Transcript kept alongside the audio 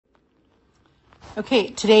Okay,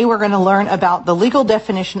 today we're going to learn about the legal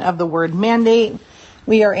definition of the word mandate.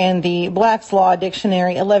 We are in the Black's Law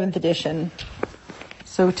Dictionary, 11th edition.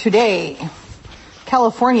 So today,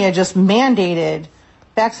 California just mandated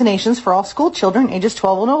vaccinations for all school children ages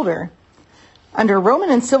 12 and older. Under Roman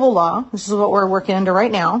and civil law, this is what we're working under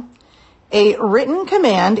right now, a written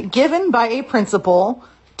command given by a principal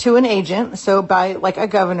to an agent, so by like a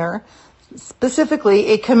governor,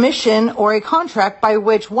 specifically a commission or a contract by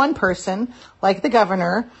which one person, like the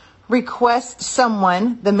governor, requests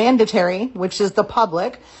someone, the mandatory, which is the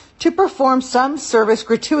public, to perform some service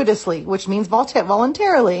gratuitously, which means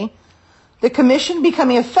voluntarily, the commission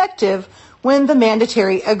becoming effective when the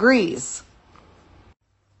mandatory agrees.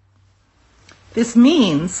 This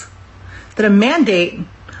means that a mandate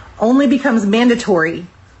only becomes mandatory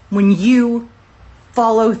when you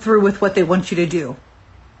follow through with what they want you to do.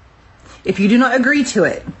 If you do not agree to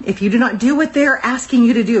it, if you do not do what they're asking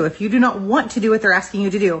you to do, if you do not want to do what they're asking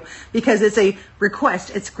you to do, because it's a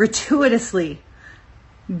request, it's gratuitously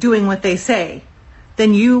doing what they say,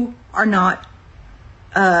 then you are not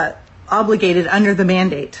obligated under the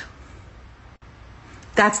mandate.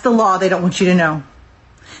 That's the law they don't want you to know.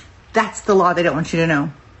 That's the law they don't want you to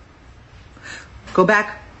know. Go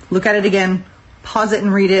back, look at it again, pause it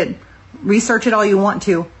and read it, research it all you want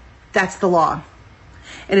to. That's the law.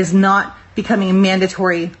 It is not becoming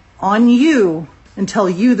mandatory on you until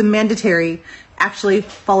you, the mandatory, actually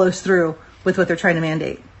follows through with what they're trying to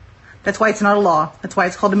mandate. That's why it's not a law. That's why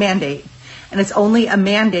it's called a mandate. And it's only a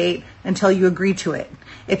mandate until you agree to it.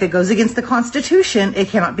 If it goes against the Constitution, it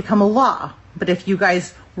cannot become a law. But if you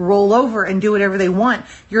guys roll over and do whatever they want,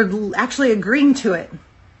 you're actually agreeing to it.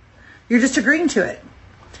 You're just agreeing to it,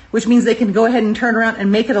 which means they can go ahead and turn around and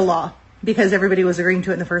make it a law because everybody was agreeing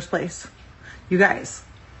to it in the first place. You guys,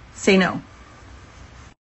 say no.